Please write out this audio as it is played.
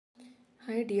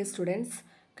Hi dear students,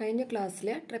 കഴിഞ്ഞ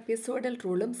ക്ലാസ്സിലെ ട്രപ്പീസോയിഡൽ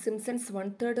റൂളും Simpsons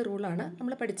 1/3 റൂളാണ്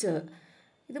നമ്മൾ പഠിച്ചത്.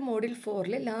 ഇത് മോഡ്യൂൾ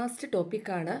 4ലെ ലാസ്റ്റ്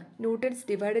ടോപ്പിക്കാണ് Newton's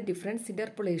divided difference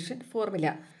interpolation formula.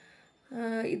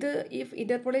 ഇത് ഈ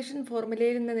ഇൻ്റർപോളേഷൻ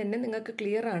ഫോർമുലയിൽ നിന്ന് തന്നെ നിങ്ങൾക്ക്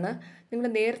ക്ലിയർ ആണ്. നിങ്ങൾ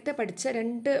നേരത്തെ പഠിച്ച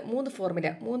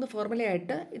മൂന്ന്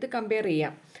ഫോർമുലയായിട്ട് ഇത് കമ്പയർ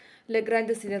ചെയ്യാം.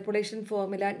 Lagrange's interpolation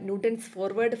formula, Newton's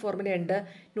forward ഫോർമുലയുണ്ട്,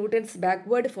 Newton's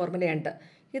backward ഫോർമുലയുണ്ട്.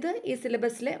 ഇത് ഈ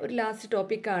സിലബസിലെ ഒരു ലാസ്റ്റ്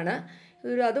ടോപ്പിക്കാണ്.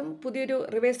 അതും പുതിയൊരു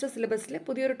റിവൈസ്ഡ് സിലബസിലെ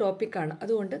പുതിയൊരു ടോപ്പിക്കാണ്.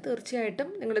 അതുകൊണ്ട് തീർച്ചയായിട്ടും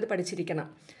നിങ്ങളിത് പഠിച്ചിരിക്കണം.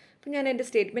 അപ്പം ഞാൻ എൻ്റെ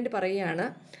സ്റ്റേറ്റ്മെൻറ്റ് പറയുകയാണ്.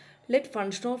 Let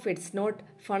function of X not,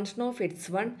 function of X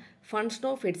 1, function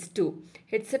of X 2,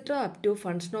 et cetera up to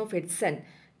function of X n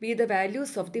be the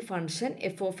values of the function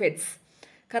f of x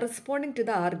corresponding to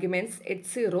the arguments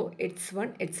x0, x1,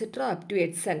 etc. up to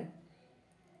xn.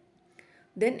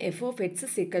 Then f of x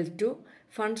is equal to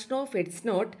function of x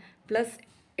naught plus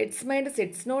x minus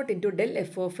x naught into del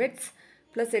f of x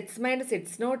plus x minus x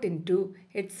naught into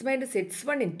x minus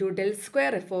x1 into del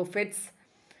square f of x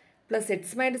plus x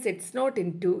minus x naught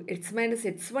into x minus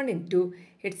x1 into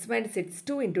x minus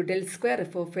x2 into del square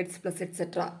f of x plus etc.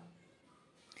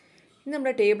 ഇനി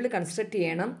നമ്മുടെ table construct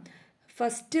ചെയ്യണം.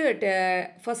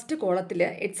 First കോളത്തിൽ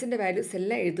എക്സിൻ്റെ values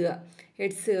എല്ലാം എഴുതുക.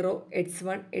 x0,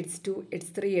 x1, x2,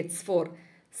 x3, x4.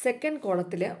 Second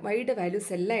കോളത്തിൽ വൈയുടെ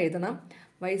values എല്ലാം എഴുതണം.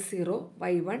 y0,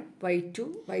 y1, y2,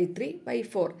 y3,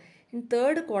 y4. ഇനി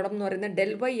തേർഡ് കോളം എന്ന് പറയുന്നത്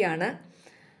ഡെൽ വൈ ആണ്.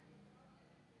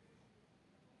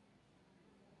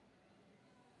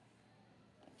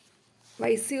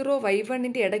 y0,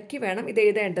 y1ൻ്റെ ഇടയ്ക്ക് വേണം ഇത്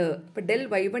എഴുതേണ്ടത്. അപ്പോൾ ഡെൽ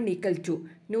y1 ഈക്വൽ ടു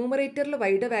ന്യൂമറേറ്ററിൽ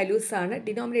വൈയുടെ വാല്യൂസാണ്,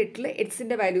 ഡിനോമിനേറ്ററിൽ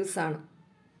എക്സിൻ്റെ വാല്യൂസാണ്.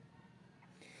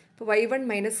 അപ്പോൾ y1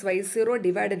 minus y0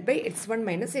 divided by x1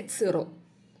 minus x0.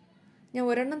 ഞാൻ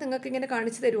ഒരെണ്ണം നിങ്ങൾക്ക് ഇങ്ങനെ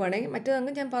കാണിച്ചു തരുവാണെങ്കിൽ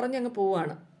മറ്റേതങ്ങ് ഞാൻ പറഞ്ഞങ്ങ്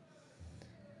പോവുകയാണ്.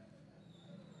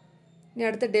 ഇനി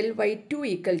അടുത്ത del y2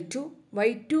 equal to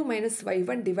y2 minus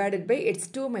y1 divided by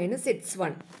x2 minus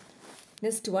x1.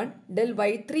 Next one del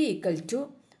y3 equal to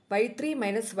y3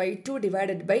 minus y2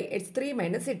 divided by x3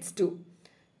 minus x2.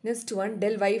 Next one,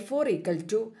 del y4 equal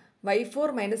to y4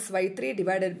 minus y3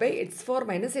 divided by x4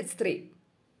 minus x3.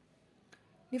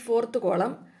 In fourth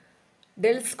column,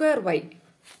 del square y.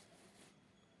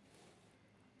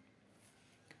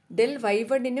 Del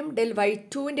y1 നും del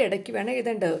y2ൻ്റെ ഇടയ്ക്ക് വേണം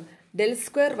എഴുതേണ്ടത്. del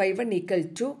square y1 equal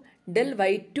to del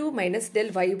y2 minus del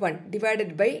y1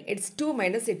 divided by x2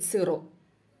 minus x0.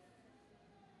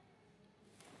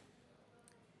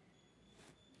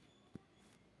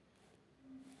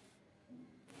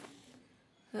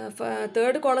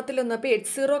 Third കോളത്തിൽ വന്നപ്പോൾ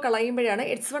x0 കളയുമ്പോഴാണ്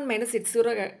x1 minus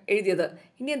x0 എഴുതിയത്.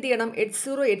 ഇനി എന്ത് ചെയ്യണം?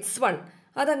 x0, x1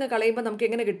 അതങ്ങ് കളയുമ്പോൾ നമുക്ക്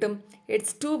എങ്ങനെ കിട്ടും?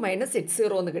 x2 മൈനസ്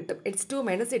x0 എന്ന് കിട്ടും. x2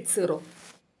 minus x0.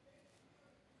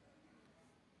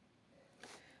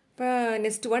 അപ്പോൾ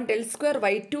next one del square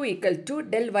y2 equal to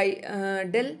del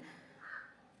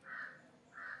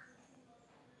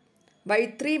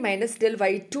y3 minus del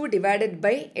y2 divided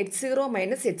by x0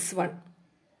 minus x1.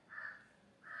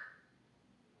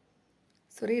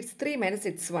 Sorry, it's 3 minus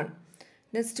x1.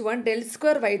 Next one, del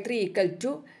square y3 equal to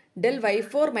del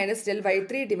y4 minus del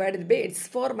y3 divided by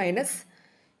x4 minus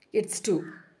x2.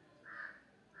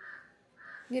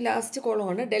 This last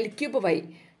column is del cube y.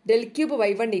 Del cube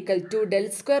y1 equal to del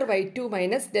square y2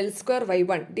 minus del square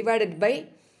y1 divided by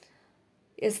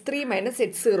s3 minus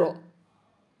x0.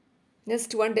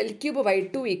 Next one, del cube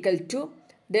y2 equal to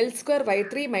del square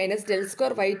y3 minus del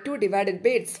square y2 divided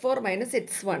by x4 minus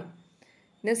x1.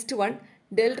 Next one,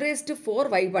 del raised to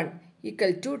 4y1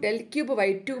 equal to del cube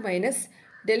y2 minus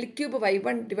del cube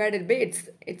y1 divided by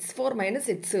x4 minus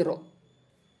x0.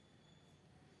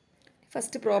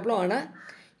 First problem ആണ്.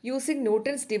 Using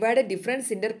Newton's divided difference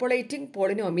interpolating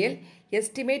polynomial,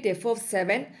 estimate f of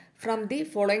 7 from the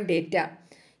following data.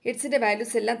 Xൻ്റെ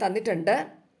values എല്ലാം തന്നിട്ടുണ്ട്.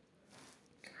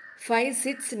 5,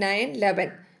 6, 9,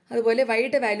 11. അതുപോലെ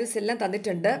വൈയുടെ values എല്ലാം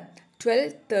തന്നിട്ടുണ്ട്.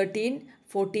 12, 13,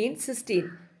 14, 16.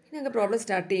 ഇനി നമുക്ക് problem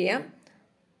start ചെയ്യാം.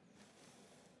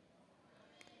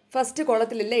 ഫസ്റ്റ്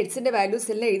കോളത്തിലുള്ള എക്സിൻ്റെ വാല്യൂസ്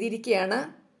എല്ലാം എഴുതിയിരിക്കുകയാണ്.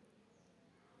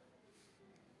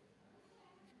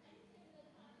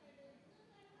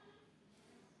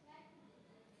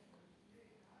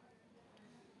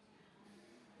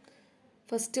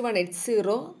 First one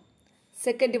x0,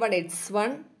 second one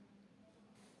x1,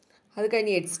 അത്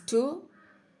കഴിഞ്ഞ് x2,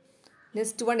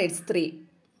 നെക്സ്റ്റ് വൺ x3.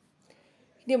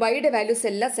 ഇനി വൈയുടെ വാല്യൂസ്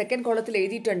എല്ലാം സെക്കൻഡ് കോളത്തിൽ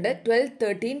എഴുതിയിട്ടുണ്ട്. 12,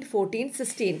 13, 14,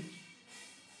 16.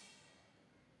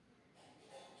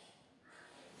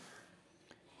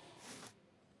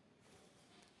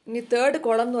 ഇനി തേർഡ്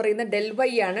കോളം എന്ന് പറയുന്നത് ഡെൽ വൈ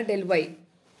ആണ്. ഡെൽ വൈ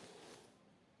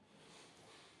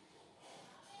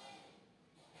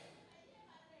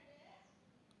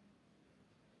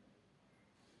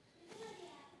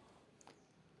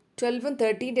 12ഉം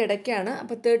 13ൻ്റെ ഇടയ്ക്കാണ്.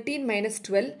 അപ്പോൾ 13 -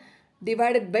 12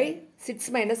 ഡിവൈഡഡ് ബൈ 6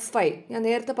 - 5. ഞാൻ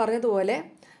നേരത്തെ പറഞ്ഞതുപോലെ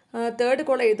തേർഡ്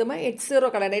കോളം എഴുതുമ്പോൾ h0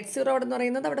 കളയണം. h0 അവിടെ എന്ന്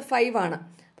പറയുന്നത് അവിടെ 5 ആണ്.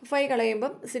 അപ്പോൾ 5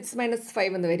 കളയുമ്പം 6 -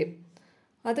 5 എന്ന് വരും.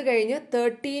 അത് കഴിഞ്ഞ്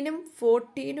 13ഉം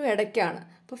 14ഉം ഇടയ്ക്കാണ്.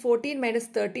 അപ്പോൾ 14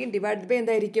 - 13 ഡിവൈഡഡ് ബൈ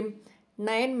എന്തായിരിക്കും?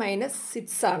 9 -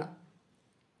 6 ആണ്.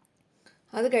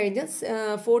 അത് കഴിഞ്ഞ്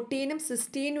 14ഉം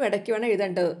 16ഉം ഇടയ്ക്ക് വേണം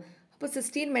എഴുതേണ്ടത്. അപ്പോൾ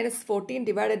 16 - 14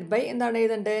 ഡിവൈഡഡ് ബൈ എന്താണ്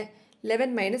എഴുതേണ്ടത്?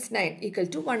 11 - 9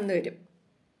 = 1 എന്ന് വരും.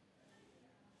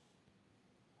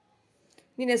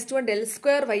 ഇനി next one del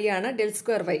square y ആണ്. del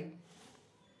square y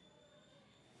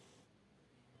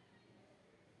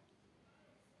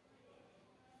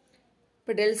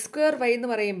ഇപ്പോൾ del square y എന്ന്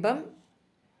പറയുമ്പം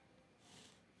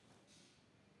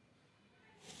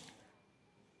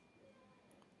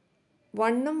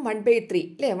 1ഉം 1/3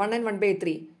 അല്ലേ? 1 and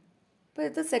 1/3. അപ്പോൾ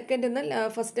ഇത് സെക്കൻഡിൽ നിന്ന്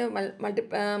ഫസ്റ്റ്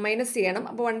മൈനസ് ചെയ്യണം.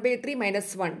 അപ്പോൾ 1/3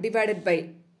 - 1 ഡിവൈഡഡ് ബൈ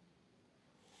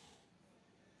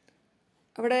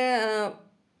അവിടെ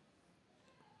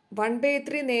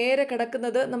 1/3 നേരെ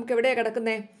കിടക്കുന്നത് നമുക്ക് എവിടെയാണ്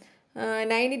കിടക്കുന്നത്?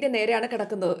 9ൻ്റെ നേരെയാണ്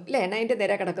കിടക്കുന്നത് അല്ലേ? 9ൻ്റെ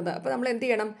നേരെ കിടക്കുന്നത്. അപ്പോൾ നമ്മൾ എന്ത്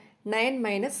ചെയ്യണം?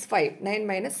 9 - 5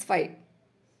 9 - 5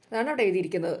 അതാണ് അവിടെ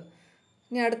എഴുതിയിരിക്കുന്നത്.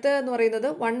 ഇനി അടുത്തതെന്ന് പറയുന്നത്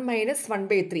 1 -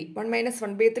 1/3 1 -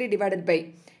 1/3 ഡിവൈഡഡ് ബൈ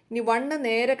ഇനി 1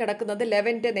 നേരെ കിടക്കുന്നത്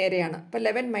 11ൻ്റെ നേരെയാണ്. അപ്പോൾ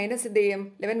 11 മൈനസ് എന്ത് ചെയ്യും?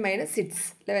 11 - 6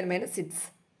 11 - 6.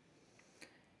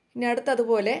 ഇനി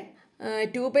അടുത്തതുപോലെ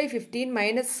 2/15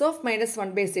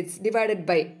 -1/6 ഡിവൈഡഡ്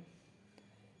ബൈ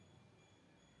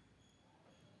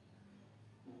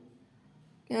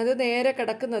അത് നേരെ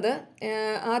കിടക്കുന്നത്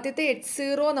ആദ്യത്തെ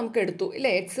h0 നമുക്ക് എടുത്തു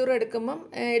ഇല്ലേ? h0 എടുക്കുമ്പം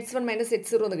h1 -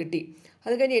 h0 എന്ന് കിട്ടി.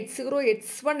 അത് കഴിഞ്ഞ് h0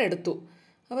 h1 എടുത്തു.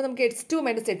 അപ്പോൾ നമുക്ക് h2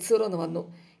 - h0 എന്ന് വന്നു.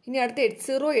 ഇനി അടുത്ത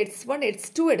h0 h1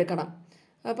 h2 എടുക്കണം.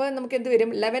 അപ്പോൾ നമുക്ക് എന്ത്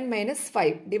വരും? 11 -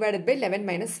 5 ഡിവൈഡഡ് ബൈ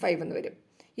 11 - 5 എന്ന് വരും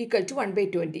 =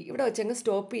 1/20. ഇവിടെ വെച്ചങ്ങ്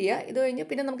സ്റ്റോപ്പ് ചെയ്യുക. ഇത് കഴിഞ്ഞ്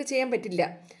പിന്നെ നമുക്ക് ചെയ്യാൻ പറ്റില്ല.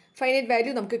 ഫൈനൈറ്റ്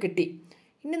വാല്യൂ നമുക്ക് കിട്ടി.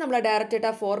 ഇനി നമ്മൾ ഡയറക്റ്റായിട്ട്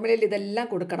ആ ഫോർമുലയിൽ ഇതെല്ലാം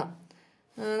കൊടുക്കണം.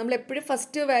 നമ്മളെപ്പോഴും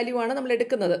ഫസ്റ്റ് വാല്യൂ ആണ് നമ്മൾ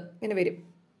എടുക്കുന്നത്. ഇങ്ങനെ വരും.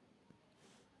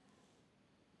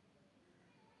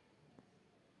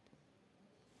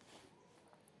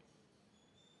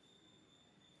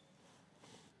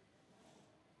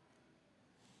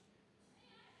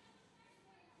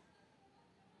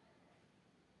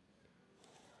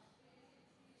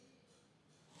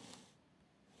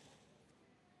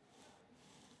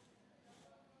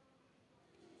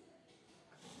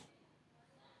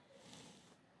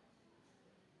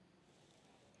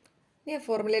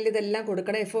 ഫോർമുലയിൽ ഇതെല്ലാം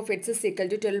കൊടുക്കണം. f(x) =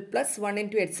 12 + 1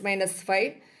 × x -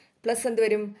 5 പ്ലസ് എന്ത്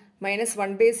വരും?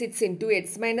 -1/6 × x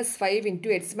 - 5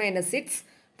 × x - 6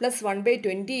 plus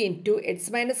 1/20 × x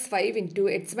 - 5 ×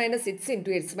 x - 6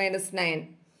 × x - 9.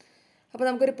 അപ്പോൾ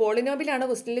നമുക്കൊരു പോളിനോമിയലാണ്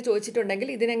ക്വസ്റ്റ്യനിൽ ചോദിച്ചിട്ടുണ്ടെങ്കിൽ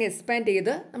ഇതിനങ്ങ് എക്സ്പാൻഡ്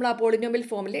ചെയ്ത് നമ്മൾ ആ പോളിനോമിയൽ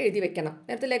ഫോമിൽ എഴുതി വെക്കണം.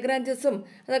 നേരത്തെ ലെഗ്രാഞ്ചസും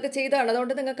അതൊക്കെ ചെയ്താണ്.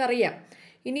 അതുകൊണ്ട് നിങ്ങൾക്കറിയാം.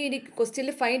 ഇനി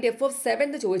ക്വസ്റ്റ്യനിൽ ഫൈൻഡ് f(7)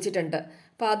 എന്ന് ചോദിച്ചിട്ടുണ്ട്.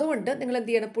 അപ്പോൾ അതുകൊണ്ട് നിങ്ങൾ എന്ത്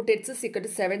ചെയ്യണം? പുട്ട് x =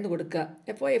 7 എന്ന് കൊടുക്കുക.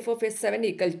 അപ്പോൾ f(7)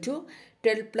 =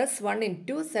 12 + 1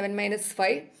 × 7 -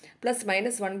 5 പ്ലസ്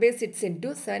 -1/6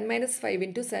 × 7 - 5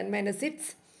 × 7 - 6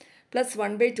 പ്ലസ്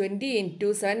 1/20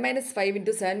 × 7 - 5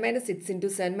 × 7 - 6 ×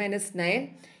 7 - 9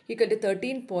 =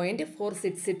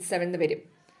 13.4667 എന്ന് വരും.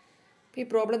 അപ്പോൾ ഈ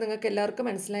പ്രോബ്ലം നിങ്ങൾക്ക് എല്ലാവർക്കും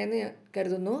മനസ്സിലായെന്ന്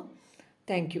കരുതുന്നു.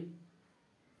 Thank you.